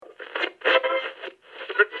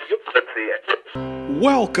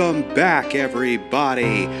Welcome back,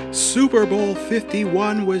 everybody. Super Bowl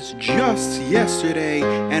 51 was just yesterday,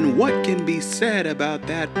 and what can be said about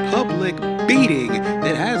that public beating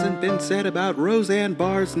that hasn't been said about Roseanne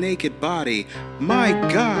Barr's naked body? My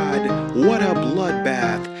God, what a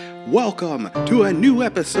bloodbath. Welcome to a new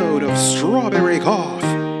episode of Strawberry Cough.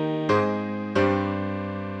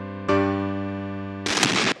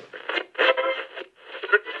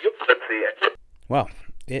 Well,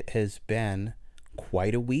 it has been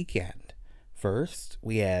quite a weekend. First,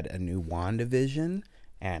 we had a new WandaVision,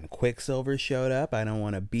 and Quicksilver showed up. I don't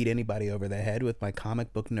want to beat anybody over the head with my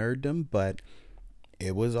comic book nerddom, but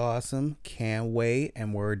it was awesome. Can't wait.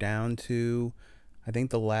 And we're down to, I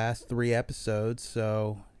think, the last 3 episodes,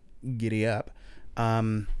 so giddy up.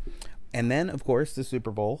 And then, of course, the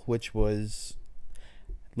Super Bowl, which was,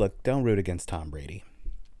 look, don't root against Tom Brady,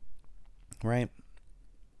 right?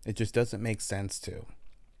 It just doesn't make sense to.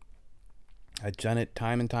 I've done it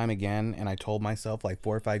time and time again, and I told myself like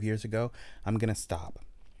 4 or 5 years ago, I'm going to stop.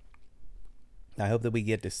 I hope that we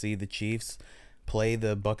get to see the Chiefs play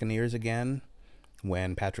the Buccaneers again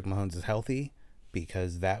when Patrick Mahomes is healthy,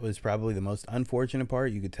 because that was probably the most unfortunate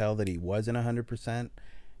part. You could tell that he wasn't 100%,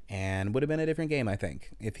 and would have been a different game, I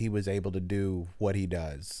think, if he was able to do what he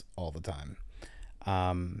does all the time.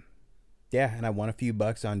 Yeah, and I won a few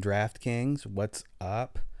bucks on DraftKings. What's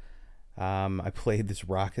up? I played this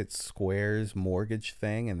Rocket Squares mortgage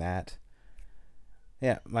thing, and that,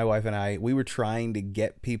 yeah, my wife and I, we were trying to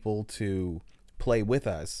get people to play with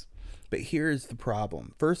us. But here's the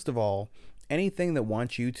problem. First of all, anything that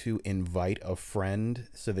wants you to invite a friend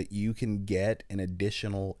so that you can get an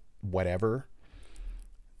additional whatever,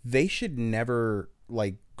 they should never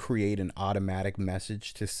like create an automatic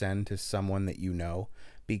message to send to someone that you know,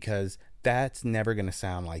 because that's never going to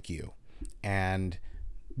sound like you. And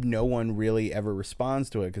no one really ever responds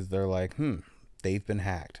to it because they're like, they've been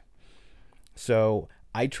hacked. So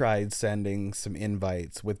I tried sending some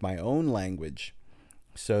invites with my own language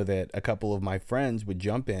so that a couple of my friends would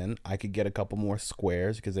jump in. I could get a couple more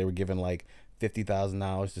squares because they were giving like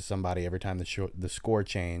 $50,000 to somebody every time the score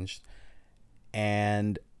changed.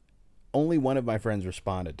 And only one of my friends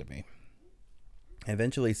responded to me. I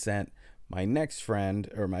eventually sent my next friend,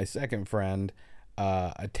 or my second friend,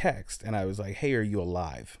 a text, and I was like, hey, are you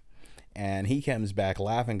alive? And he comes back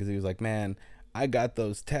laughing because he was like, man, I got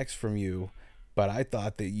those texts from you, but I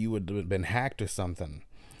thought that you would have been hacked or something.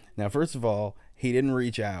 Now, first of all, he didn't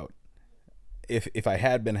reach out. If I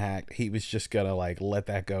had been hacked, he was just gonna like let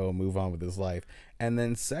that go and move on with his life. And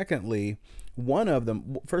then secondly, one of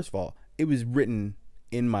them, first of all, it was written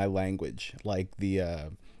in my language, like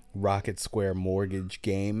the Rocket Square mortgage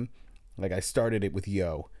game. Like, I started it with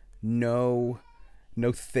yo. No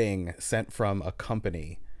thing sent from a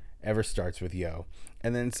company ever starts with yo.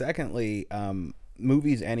 And then secondly,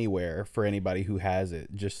 Movies Anywhere, for anybody who has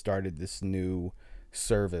it, just started this new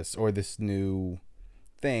service, or this new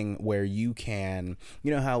thing where you can,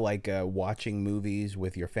 you know how like watching movies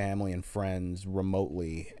with your family and friends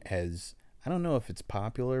remotely has, I don't know if it's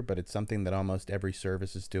popular, but it's something that almost every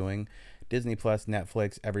service is doing. Disney Plus,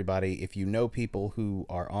 Netflix, everybody, if you know people who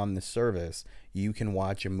are on the service, you can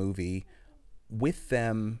watch a movie with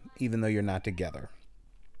them even though you're not together.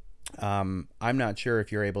 I'm not sure if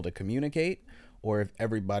you're able to communicate or if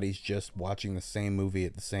everybody's just watching the same movie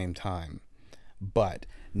at the same time. But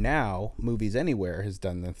now Movies Anywhere has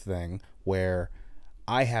done the thing where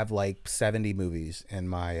I have like 70 movies in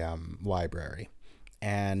my library.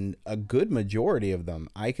 And a good majority of them,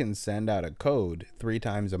 I can send out a code 3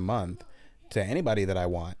 times a month to anybody that I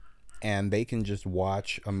want, and they can just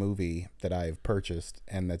watch a movie that I've purchased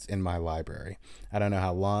and that's in my library. I don't know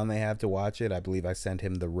how long they have to watch it. I believe I sent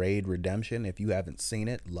him The Raid Redemption. If you haven't seen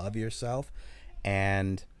it, love yourself.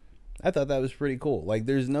 And I thought that was pretty cool. Like,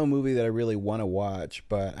 there's no movie that I really want to watch,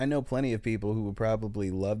 but I know plenty of people who would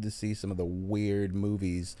probably love to see some of the weird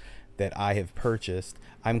movies that I have purchased.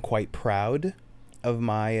 I'm quite proud of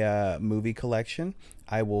my movie collection.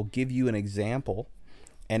 I will give you an example.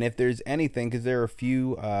 And if there's anything, because there are a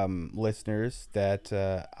few listeners that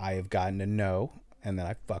I have gotten to know and that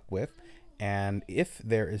I fuck with, and if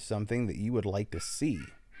there is something that you would like to see,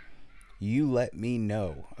 you let me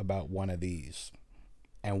know about one of these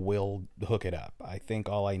and we'll hook it up. I think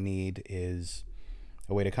all I need is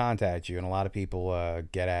a way to contact you, and a lot of people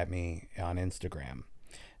get at me on Instagram.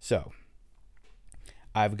 So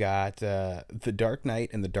I've got The Dark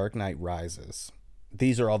Knight and The Dark Knight Rises.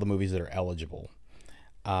 These are all the movies that are eligible.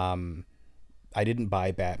 I didn't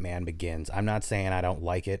buy Batman Begins. I'm not saying I don't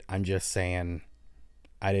like it. I'm just saying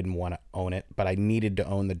I didn't want to own it, but I needed to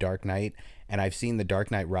own The Dark Knight. And I've seen The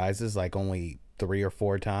Dark Knight Rises like only 3 or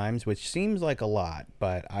 4 times, which seems like a lot,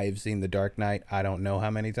 but I've seen The Dark Knight I don't know how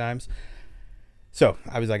many times. So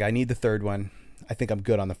I was like, I need the third one. I think I'm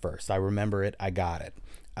good on the first. I remember it. I got it.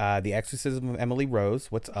 The Exorcism of Emily Rose,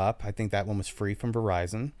 What's Up? I think that one was free from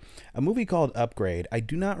Verizon. A movie called Upgrade. I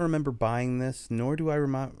do not remember buying this, nor do I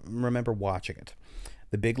remember watching it.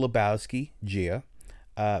 The Big Lebowski, Gia.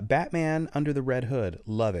 Batman Under the Red Hood,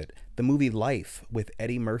 love it. The movie Life with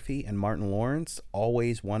Eddie Murphy and Martin Lawrence,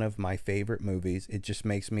 always one of my favorite movies. It just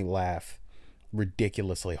makes me laugh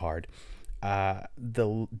ridiculously hard.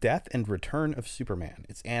 The Death and Return of Superman.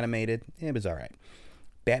 It's animated. It was all right.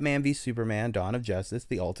 Batman v Superman, Dawn of Justice,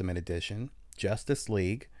 the Ultimate Edition. Justice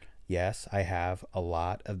League. Yes, I have a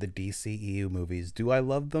lot of the DCEU movies. Do I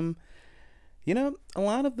love them? You know, a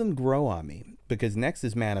lot of them grow on me, because next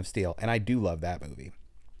is Man of Steel, and I do love that movie.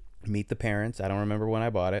 Meet the Parents. I don't remember when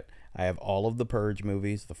I bought it. I have all of the Purge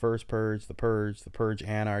movies, the first Purge, the Purge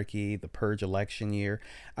Anarchy, the Purge Election Year.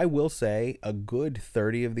 I will say a good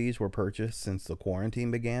 30 of these were purchased since the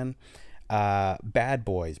quarantine began. Bad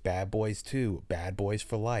Boys 2, Bad Boys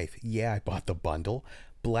for Life. Yeah, I bought the bundle.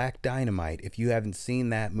 Black Dynamite. If you haven't seen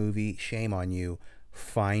that movie, shame on you.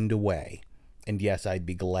 Find a way. And yes, I'd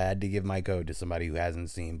be glad to give my code to somebody who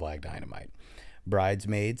hasn't seen Black Dynamite.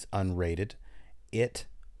 Bridesmaids, unrated. It,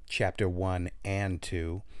 Chapter 1 and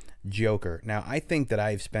 2. Joker. Now, I think that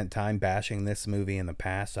I've spent time bashing this movie in the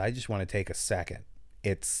past, so I just want to take a second.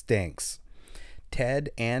 It stinks.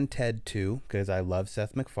 Ted and Ted 2, because I love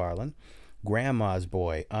Seth MacFarlane. Grandma's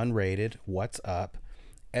Boy, unrated. What's Up?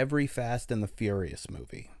 Every Fast and the Furious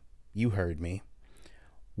movie. You heard me.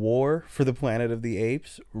 War for the Planet of the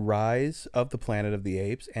Apes, Rise of the Planet of the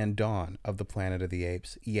Apes, and Dawn of the Planet of the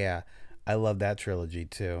Apes. Yeah, I love that trilogy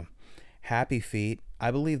too. Happy Feet,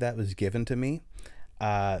 I believe that was given to me.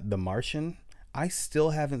 The Martian, I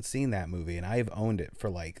still haven't seen that movie, and I have owned it for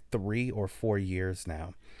like 3 or 4 years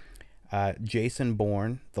now. Jason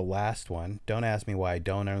Bourne, the last one. Don't ask me why I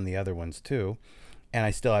don't own the other ones too. And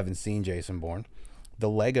I still haven't seen Jason Bourne. The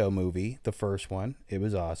Lego Movie, the first one. It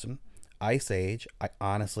was awesome. Ice Age, I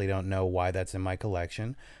honestly don't know why that's in my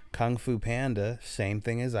collection. Kung Fu Panda, same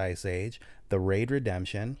thing as Ice Age. The Raid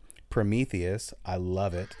Redemption. Prometheus, I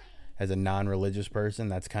love it. As a non-religious person,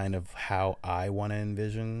 that's kind of how I want to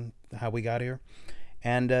envision how we got here.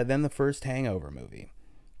 And then the first Hangover movie.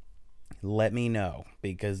 Let me know,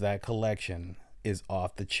 because that collection is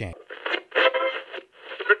off the chain.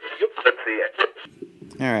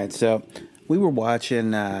 All right, so we were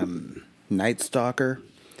watching Night Stalker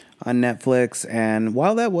on Netflix, and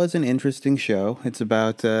while that was an interesting show, it's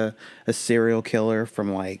about a serial killer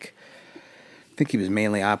from I think he was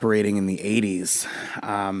mainly operating in the 80s,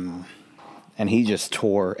 and he just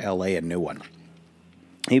tore LA a new one.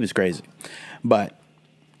 He was crazy. But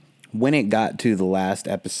when it got to the last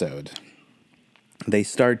episode, they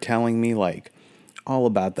start telling me all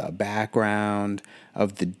about the background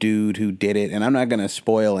of the dude who did it. And I'm not going to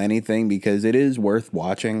spoil anything because it is worth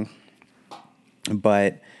watching.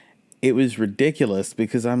 But it was ridiculous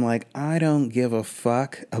because I'm like, I don't give a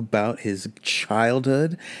fuck about his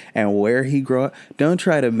childhood and where he grew up. Don't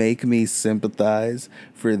try to make me sympathize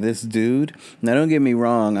for this dude. Now, don't get me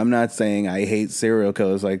wrong. I'm not saying I hate serial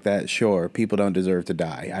killers like that. Sure, people don't deserve to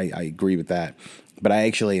die. I agree with that. But I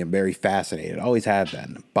actually am very fascinated, always have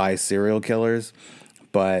been, by serial killers.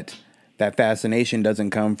 But that fascination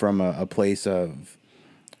doesn't come from a place of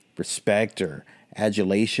respect or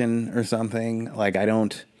adulation or something. I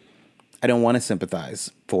don't want to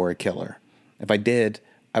sympathize for a killer. If I did,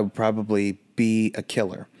 I would probably be a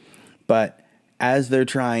killer. But as they're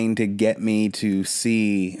trying to get me to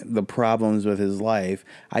see the problems with his life,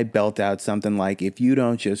 I belt out something like, if you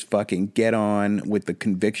don't just fucking get on with the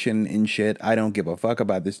conviction and shit, I don't give a fuck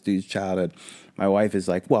about this dude's childhood. My wife is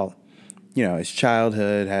like, well, his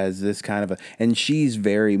childhood has this kind of and she's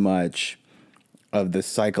very much of the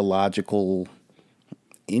psychological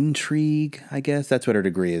intrigue, I guess. That's what her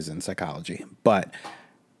degree is in, psychology. But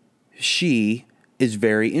she is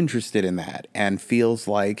very interested in that and feels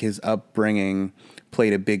like his upbringing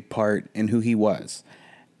played a big part in who he was.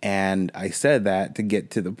 And I said that to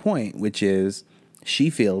get to the point, which is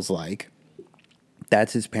she feels like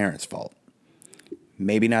that's his parents' fault.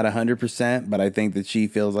 Maybe not 100%, but I think that she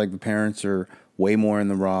feels like the parents are way more in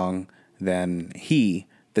the wrong than he,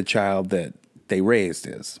 the child that they raised,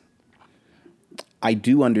 is. I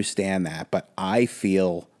do understand that, but I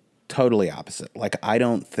feel totally opposite. I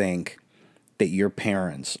don't think that your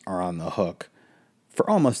parents are on the hook for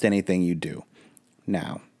almost anything you do.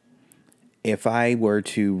 Now, if I were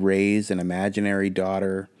to raise an imaginary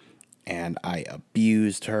daughter and I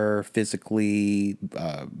abused her physically,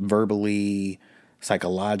 verbally,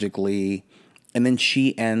 psychologically, And then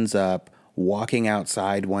she ends up walking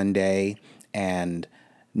outside one day and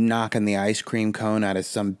knocking the ice cream cone out of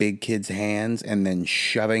some big kid's hands and then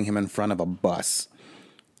shoving him in front of a bus.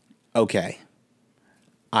 Okay,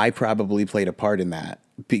 I probably played a part in that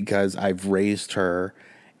because I've raised her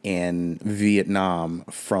in Vietnam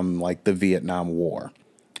from like the Vietnam War.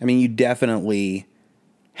 I mean, you definitely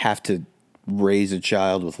have to raise a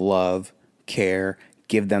child with love, care,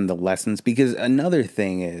 give them the lessons. Because another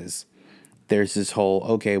thing is, there's this whole,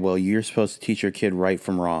 okay, well, you're supposed to teach your kid right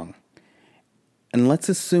from wrong. And let's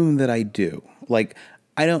assume that I do. Like,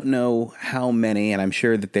 I don't know how many, and I'm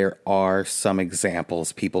sure that there are some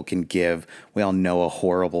examples people can give. We all know a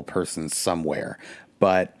horrible person somewhere.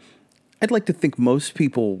 But I'd like to think most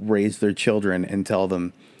people raise their children and tell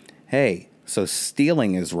them, hey, so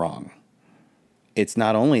stealing is wrong. It's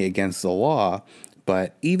not only against the law,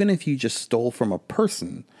 but even if you just stole from a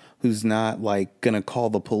person who's not like going to call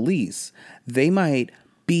the police, they might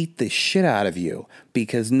beat the shit out of you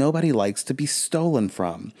because nobody likes to be stolen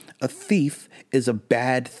from. A thief is a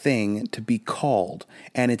bad thing to be called,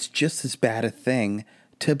 and it's just as bad a thing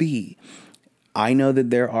to be. I know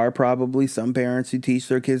that there are probably some parents who teach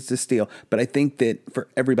their kids to steal, but I think that for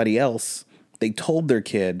everybody else, they told their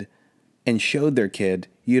kid and showed their kid,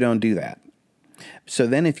 you don't do that. So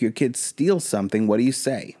then if your kid steals something, what do you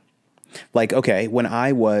say? Like, okay, when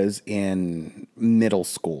I was in middle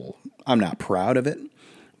school, I'm not proud of it,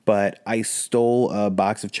 but I stole a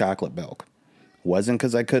box of chocolate milk. Wasn't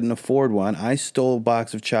because I couldn't afford one. I stole a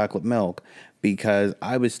box of chocolate milk because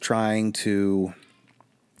I was trying to,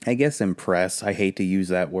 I guess, impress. I hate to use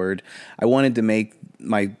that word. I wanted to make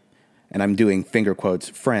my, and I'm doing finger quotes,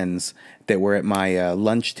 friends that were at my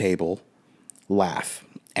lunch table laugh.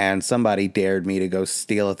 And somebody dared me to go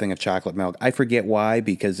steal a thing of chocolate milk. I forget why,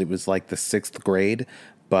 because it was like the 6th grade,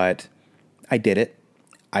 but I did it.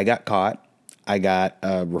 I got caught. I got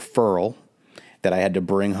a referral that I had to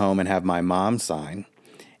bring home and have my mom sign.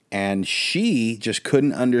 And she just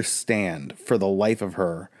couldn't understand for the life of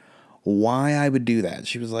her why I would do that.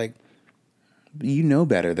 She was like, you know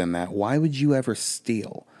better than that. Why would you ever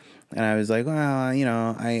steal? And I was like, well, you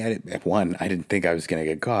know, one, I didn't think I was going to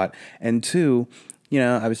get caught. And two, you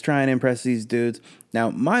know, I was trying to impress these dudes.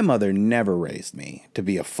 Now, my mother never raised me to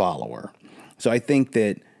be a follower. So I think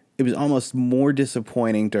that it was almost more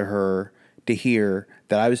disappointing to her to hear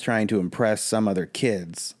that I was trying to impress some other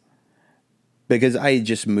kids because I had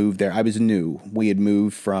just moved there. I was new. We had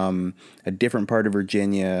moved from a different part of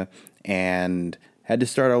Virginia and had to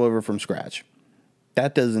start all over from scratch.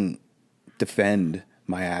 That doesn't defend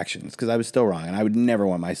my actions because I was still wrong, and I would never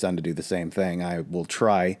want my son to do the same thing. I will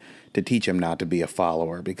try to teach him not to be a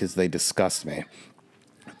follower because they disgust me.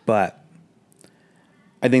 But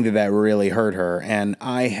I think that that really hurt her, and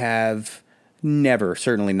I have never,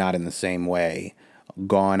 certainly not in the same way,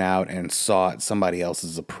 gone out and sought somebody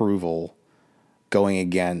else's approval going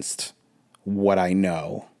against what I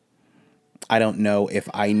know. I don't know if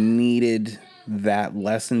I needed that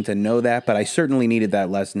lesson to know that, but I certainly needed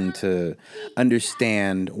that lesson to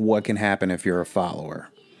understand what can happen if you're a follower.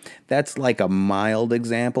 That's like a mild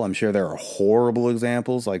example. I'm sure there are horrible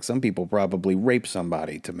examples. Like some people probably rape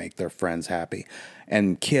somebody to make their friends happy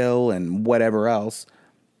and kill and whatever else.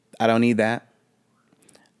 I don't need that.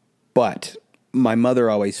 But my mother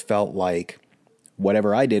always felt like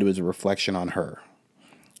whatever I did was a reflection on her.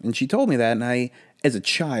 And she told me that, and I, as a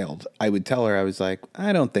child, I would tell her, I was like,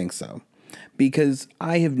 I don't think so. Because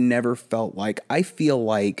I have never felt like, I feel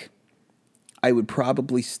like I would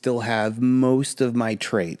probably still have most of my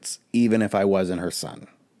traits, even if I wasn't her son.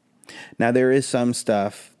 Now, there is some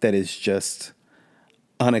stuff that is just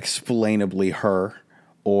unexplainably her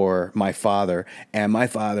or my father, and my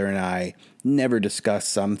father and I never discussed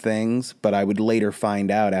some things, but I would later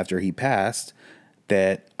find out after he passed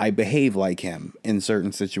that I behave like him in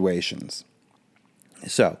certain situations.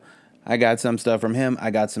 So, I got some stuff from him,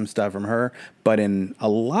 I got some stuff from her, but in a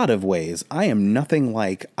lot of ways, I am nothing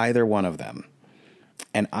like either one of them.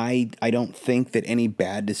 And I don't think that any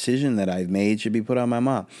bad decision that I've made should be put on my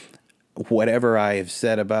mom. Whatever I have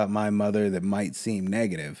said about my mother that might seem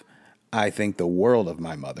negative, I think the world of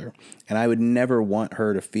my mother. And I would never want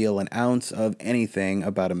her to feel an ounce of anything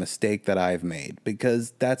about a mistake that I've made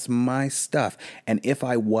because that's my stuff. And if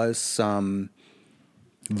I was some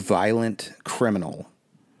violent criminal,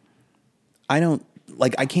 I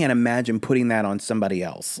can't imagine putting that on somebody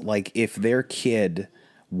else. Like if their kid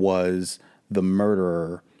was the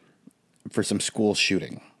murderer for some school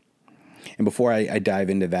shooting. And before I dive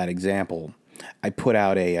into that example, I put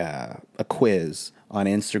out a quiz on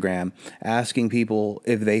Instagram asking people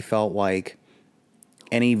if they felt like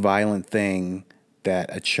any violent thing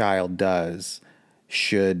that a child does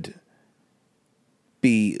should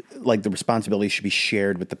be like the responsibility should be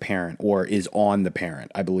shared with the parent or is on the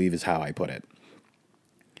parent, I believe is how I put it.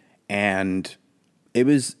 And it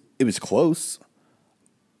was close,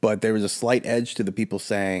 but there was a slight edge to the people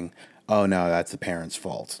saying, "Oh no, that's the parent's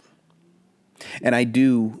fault." And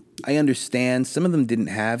I understand some of them didn't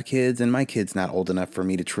have kids, and my kid's not old enough for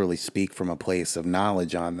me to truly speak from a place of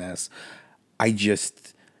knowledge on this.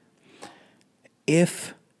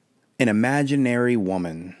 If an imaginary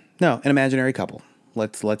couple,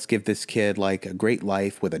 let's give this kid like a great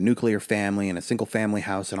life with a nuclear family and a single family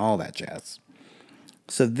house and all that jazz.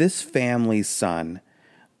 So this family's son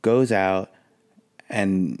goes out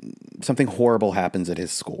and something horrible happens at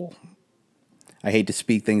his school. I hate to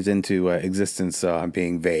speak things into existence, so I'm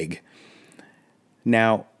being vague.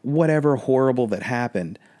 Now, whatever horrible that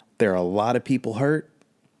happened, there are a lot of people hurt,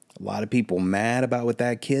 a lot of people mad about what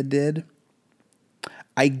that kid did.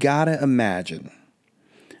 I gotta imagine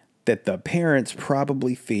that the parents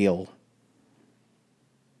probably feel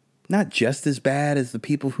not just as bad as the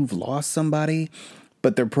people who've lost somebody,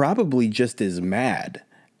 but they're probably just as mad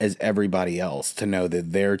as everybody else to know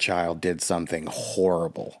that their child did something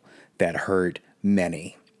horrible that hurt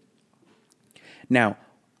many. Now,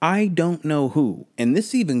 I don't know who, and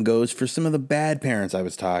this even goes for some of the bad parents I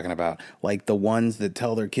was talking about, like the ones that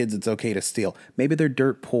tell their kids it's okay to steal. Maybe they're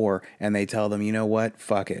dirt poor and they tell them, you know what,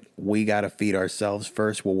 fuck it. We got to feed ourselves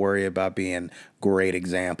first. We'll worry about being great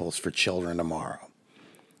examples for children tomorrow.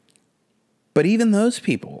 But even those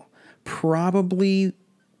people probably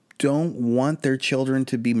don't want their children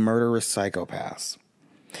to be murderous psychopaths.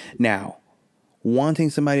 Now, wanting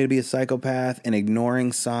somebody to be a psychopath and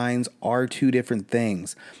ignoring signs are two different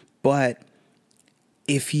things. But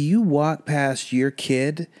if you walk past your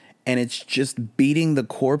kid and it's just beating the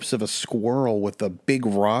corpse of a squirrel with a big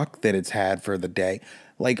rock that it's had for the day,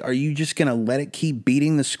 like, are you just going to let it keep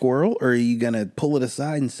beating the squirrel, or are you going to pull it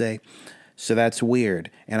aside and say, so that's weird,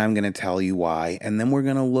 and I'm going to tell you why, and then we're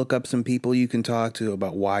going to look up some people you can talk to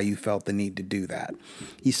about why you felt the need to do that.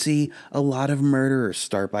 You see, a lot of murderers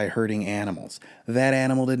start by hurting animals. That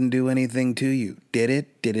animal didn't do anything to you. Did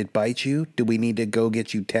it? Did it bite you? Do we need to go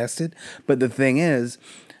get you tested? But the thing is,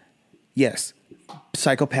 yes,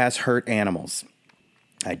 psychopaths hurt animals.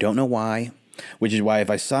 I don't know why, which is why if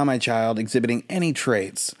I saw my child exhibiting any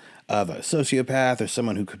traits of a sociopath or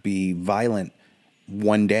someone who could be violent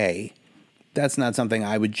one day, that's not something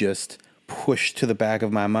I would just push to the back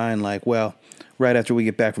of my mind like, well, right after we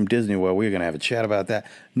get back from Disney World, we're going to have a chat about that.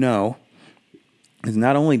 No, because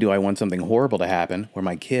not only do I want something horrible to happen where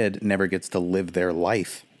my kid never gets to live their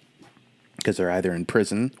life because they're either in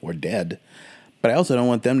prison or dead, but I also don't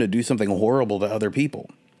want them to do something horrible to other people.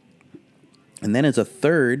 And then as a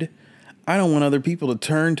third, I don't want other people to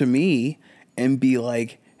turn to me and be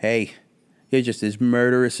like, hey, you're just as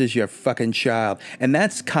murderous as your fucking child. And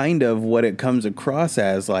that's kind of what it comes across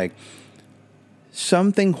as, like,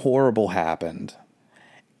 something horrible happened,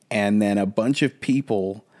 and then a bunch of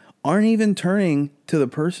people aren't even turning to the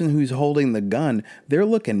person who's holding the gun. They're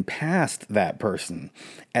looking past that person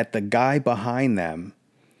at the guy behind them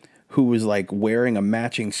who was, like, wearing a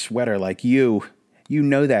matching sweater, like, you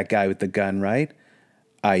know that guy with the gun, right?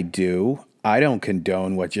 I do. I don't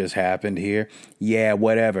condone what just happened here. Yeah,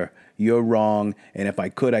 whatever. You're wrong, and if I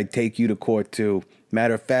could, I'd take you to court too.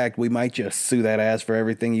 Matter of fact, we might just sue that ass for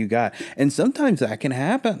everything you got. And sometimes that can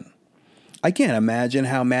happen. I can't imagine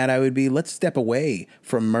how mad I would be. Let's step away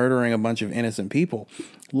from murdering a bunch of innocent people.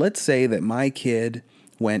 Let's say that my kid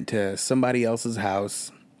went to somebody else's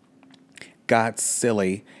house, got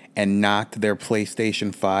silly, and knocked their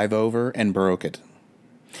PlayStation 5 over and broke it.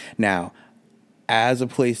 Now, as a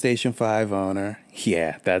PlayStation 5 owner,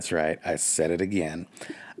 yeah, that's right, I said it again,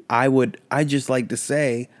 I'd just like to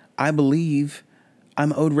say, I believe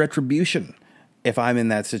I'm owed retribution if I'm in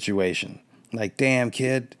that situation. Like, damn,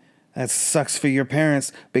 kid, that sucks for your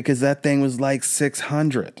parents because that thing was like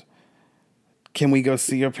 $600. Can we go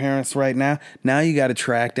see your parents right now? Now you got to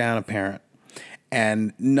track down a parent.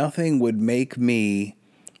 And nothing would make me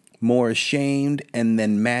more ashamed and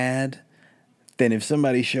then mad than if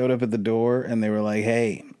somebody showed up at the door and they were like,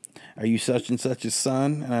 hey, are you such and such's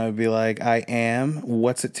son? And I would be like, I am.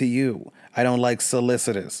 What's it to you? I don't like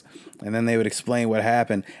solicitors. And then they would explain what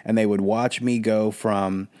happened, and they would watch me go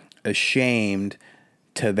from ashamed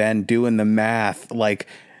to then doing the math. Like,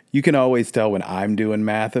 you can always tell when I'm doing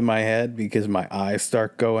math in my head because my eyes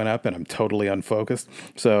start going up and I'm totally unfocused.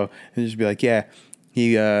 So it'd just be like, yeah,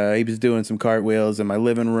 he was doing some cartwheels in my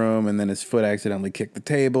living room, and then his foot accidentally kicked the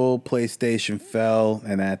table, PlayStation fell,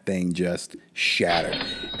 and that thing just shattered.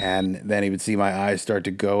 And then he would see my eyes start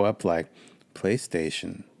to go up like,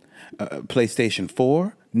 PlayStation. PlayStation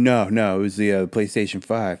 4? No, it was the PlayStation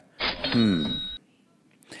 5.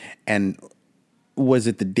 And was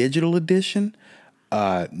it the digital edition?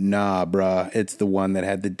 Nah, bruh. It's the one that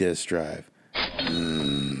had the disc drive.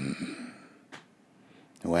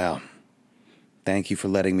 Well, thank you for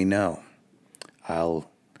letting me know. I'll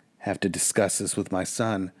have to discuss this with my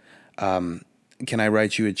son. Can I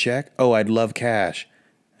write you a check? Oh, I'd love cash.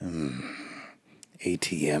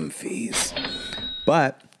 ATM fees.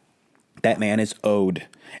 But that man is owed.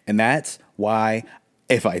 And that's why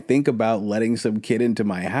if I think about letting some kid into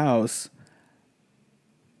my house,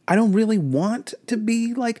 I don't really want to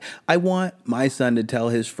be like, I want my son to tell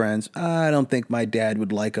his friends, I don't think my dad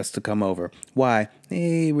would like us to come over. Why?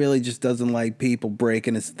 He really just doesn't like people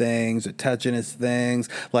breaking his things or touching his things.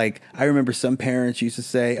 Like, I remember some parents used to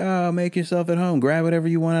say, oh, make yourself at home. Grab whatever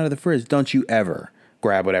you want out of the fridge. Don't you ever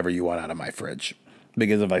grab whatever you want out of my fridge.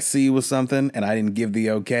 Because if I see you with something and I didn't give the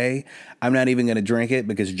okay, I'm not even going to drink it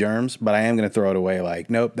because germs, but I am going to throw it away like,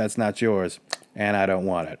 nope, that's not yours, and I don't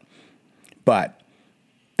want it. But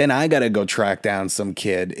then I got to go track down some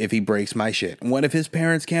kid if he breaks my shit. And what if his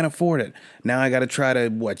parents can't afford it? Now I got to try to,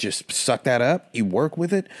 just suck that up? You work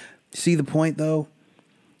with it? See the point, though?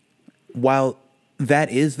 While that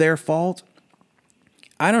is their fault,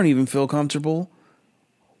 I don't even feel comfortable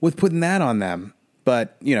with putting that on them.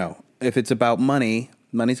 But, if it's about money,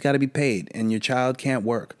 money's got to be paid, and your child can't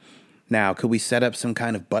work. Now, could we set up some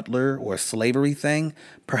kind of butler or slavery thing?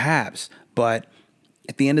 Perhaps. But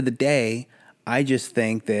at the end of the day, I just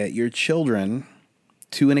think that your children,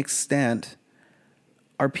 to an extent,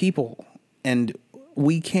 are people. And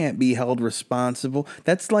we can't be held responsible.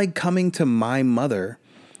 That's like coming to my mother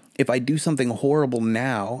if I do something horrible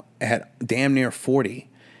now at damn near 40.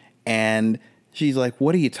 And she's like,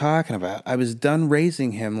 what are you talking about? I was done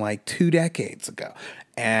raising him like 2 decades ago.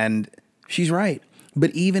 And she's right.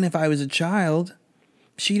 But even if I was a child,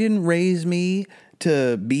 she didn't raise me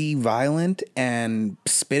to be violent and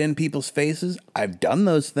spit in people's faces. I've done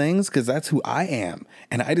those things because that's who I am.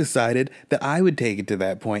 And I decided that I would take it to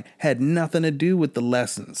that point. Had nothing to do with the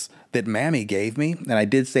lessons that Mammy gave me. And I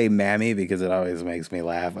did say Mammy because it always makes me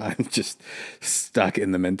laugh. I'm just stuck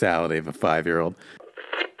in the mentality of a 5-year-old.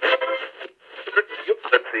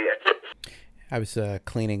 I was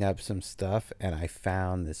cleaning up some stuff and I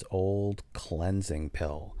found this old cleansing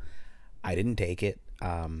pill. I didn't take it.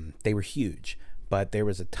 They were huge. But there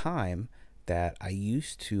was a time that I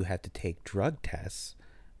used to have to take drug tests,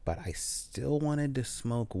 but I still wanted to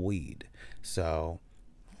smoke weed. So,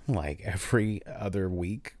 like every other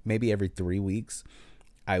week, maybe every 3 weeks,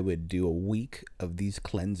 I would do a week of these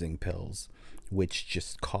cleansing pills, which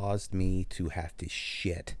just caused me to have to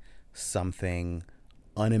shit something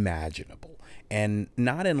unimaginable. And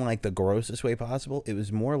not in like the grossest way possible. It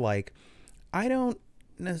was more like, I don't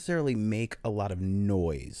necessarily make a lot of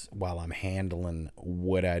noise while I'm handling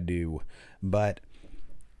what I do, but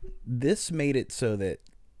this made it so that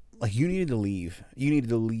like you needed to leave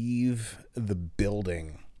the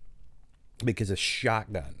building because a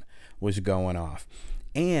shotgun was going off.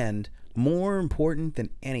 And more important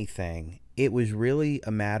than anything, it was really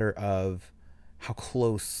a matter of how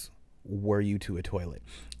close were you to a toilet.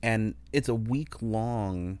 And it's a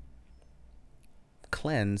week-long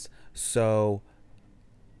cleanse, so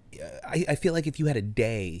I feel like if you had a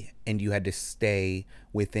day and you had to stay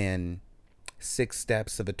within 6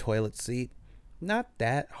 steps of a toilet seat, not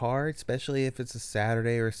that hard, especially if it's a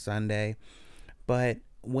Saturday or Sunday. But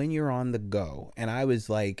when you're on the go, and I was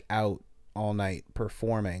like out all night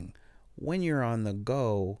performing, when you're on the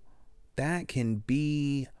go, that can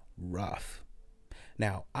be rough.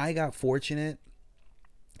 Now, I got fortunate.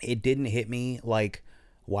 It didn't hit me like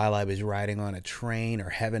while I was riding on a train, or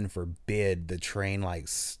heaven forbid the train like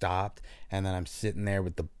stopped and then I'm sitting there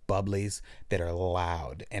with the bubblies that are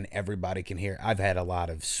loud and everybody can hear. I've had a lot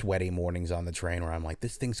of sweaty mornings on the train where I'm like,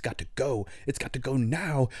 this thing's got to go. It's got to go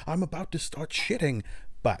now. I'm about to start shitting.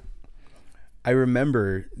 But I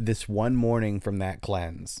remember this one morning from that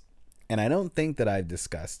cleanse, and I don't think that I've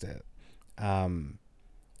discussed it.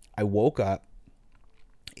 I woke up.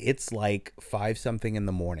 It's like 5 something in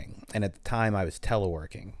the morning. And at the time I was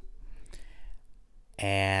teleworking.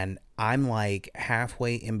 And I'm like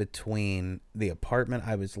halfway in between the apartment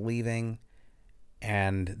I was leaving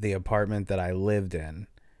and the apartment that I lived in.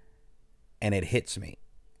 And it hits me.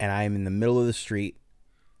 And I'm in the middle of the street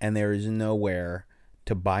and there is nowhere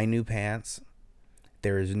to buy new pants.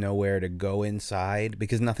 There is nowhere to go inside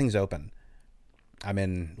because nothing's open. I'm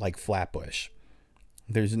in like Flatbush.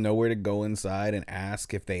 There's nowhere to go inside and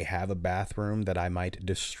ask if they have a bathroom that I might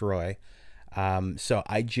destroy. So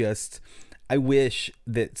I I wish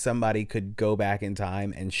that somebody could go back in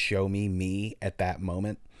time and show me at that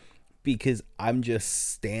moment, because I'm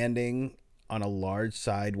just standing on a large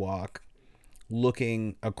sidewalk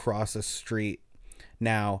looking across a street.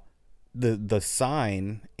 Now, the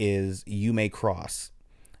sign is "You may cross,"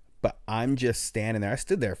 but I'm just standing there. I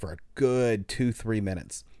stood there for a good 2-3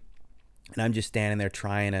 minutes, and I'm just standing there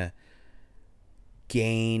trying to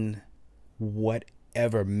gain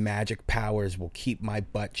whatever magic powers will keep my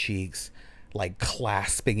butt cheeks like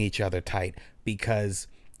clasping each other tight. Because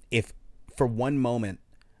if for one moment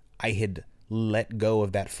I had let go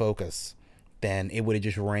of that focus, then it would have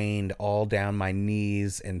just rained all down my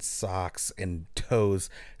knees and socks and toes.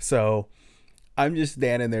 So I'm just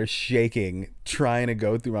standing there shaking, trying to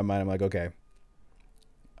go through my mind. I'm like, okay,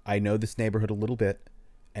 I know this neighborhood a little bit,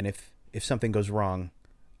 and if something goes wrong,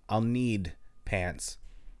 I'll need pants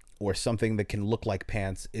or something that can look like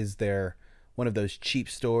pants. Is there one of those cheap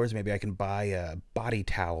stores? Maybe I can buy a body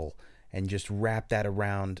towel and just wrap that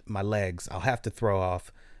around my legs. I'll have to throw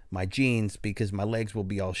off my jeans because my legs will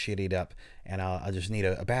be all shittied up, and I'll just need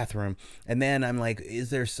a bathroom. And then I'm like, is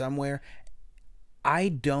there somewhere? I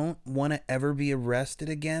don't want to ever be arrested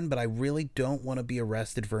again, but I really don't want to be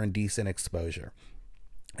arrested for indecent exposure.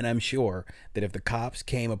 And I'm sure that if the cops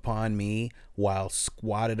came upon me while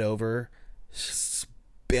squatted over,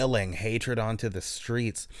 spilling hatred onto the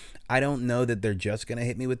streets, I don't know that they're just going to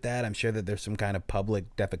hit me with that. I'm sure that there's some kind of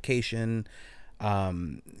public defecation.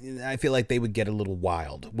 I feel like they would get a little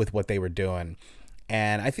wild with what they were doing.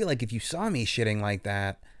 And I feel like if you saw me shitting like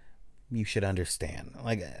that, you should understand.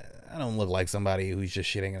 Like, I don't look like somebody who's just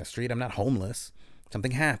shitting in the street. I'm not homeless.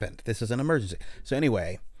 Something happened. This is an emergency. So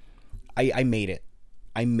anyway, I made it.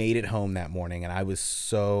 I made it home that morning, and I was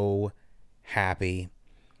so happy.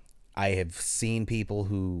 I have seen people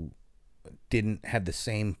who didn't have the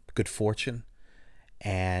same good fortune,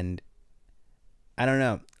 and I don't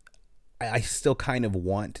know. I still kind of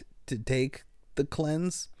want to take the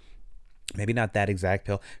cleanse. Maybe not that exact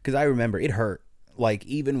pill, because I remember it hurt. Like,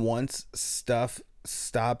 even once stuff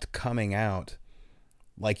stopped coming out,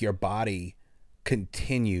 like, your body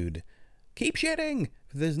continued, keep shitting.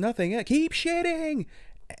 There's nothing. Keep shitting.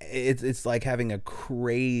 It's like having a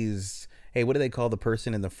crazed. Hey, what do they call the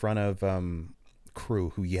person in the front of crew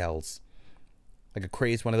who yells? Like a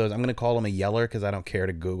crazed one of those. I'm gonna call him a yeller because I don't care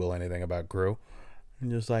to Google anything about crew.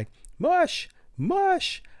 And just like, mush,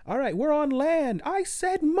 mush. All right, we're on land. I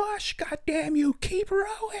said mush. God damn you! Keep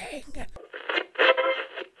rowing.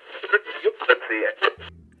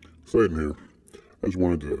 Satan here. I just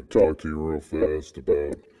wanted to talk to you real fast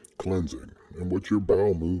about cleansing and what your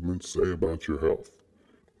bowel movements say about your health.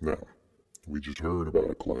 Now, we just heard about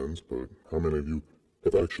a cleanse, but how many of you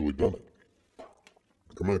have actually done it?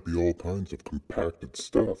 There might be all kinds of compacted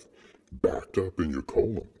stuff backed up in your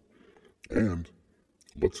colon. And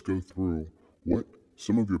let's go through what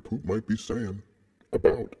some of your poop might be saying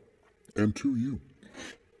about and to you.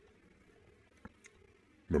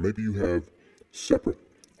 Now, maybe you have separate,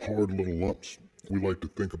 hard little lumps. We like to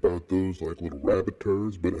think about those like little rabbit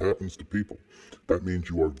turds, but it happens to people. That means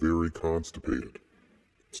you are very constipated.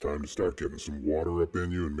 It's time to start getting some water up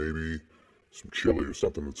in you and maybe some chili or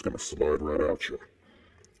something that's going to slide right out you.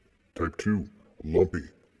 Type 2, lumpy,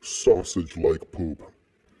 sausage-like poop.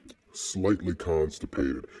 Slightly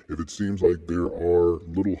constipated. If it seems like there are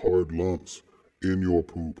little hard lumps in your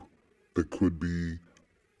poop that could be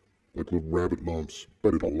like little rabbit lumps,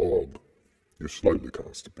 but in a log, you're slightly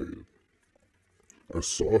constipated. A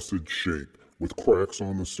sausage shape with cracks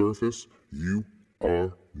on the surface, you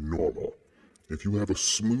are normal. If you have a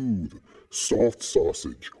smooth, soft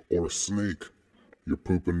sausage or a snake, you're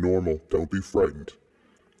pooping normal. Don't be frightened.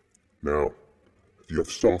 Now, if you have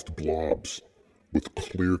soft blobs with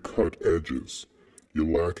clear-cut edges, you're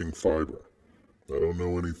lacking fiber. I don't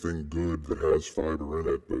know anything good that has fiber in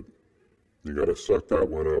it, but you gotta suck that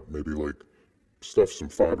one up. Maybe like stuff some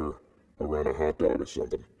fiber around a hot dog or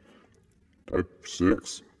something. Type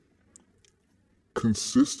 6.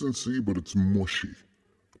 Consistency, but it's mushy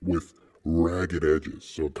with ragged edges,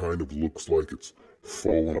 so it kind of looks like it's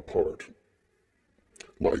falling apart.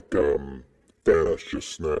 Like Thanos just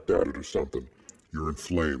snapped at it or something. You're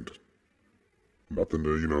inflamed. Nothing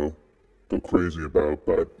to, go crazy about,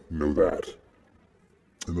 but know that.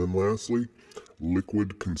 And then lastly,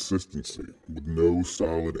 liquid consistency with no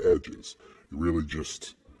solid edges. You're really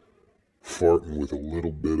just farting with a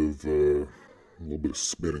little bit of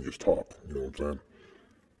spit in your top. You know what I'm saying?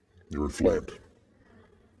 You're inflamed.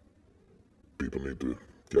 People need to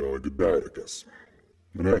get on a good diet, I guess.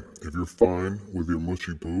 And hey, if you're fine with your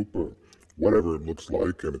mushy poop or whatever it looks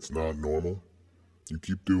like and it's not normal, you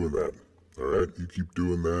keep doing that. Alright? You keep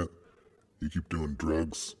doing that You keep doing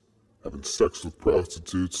drugs, having sex with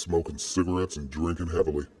prostitutes, smoking cigarettes, and drinking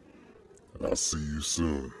heavily. And I'll see you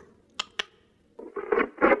soon.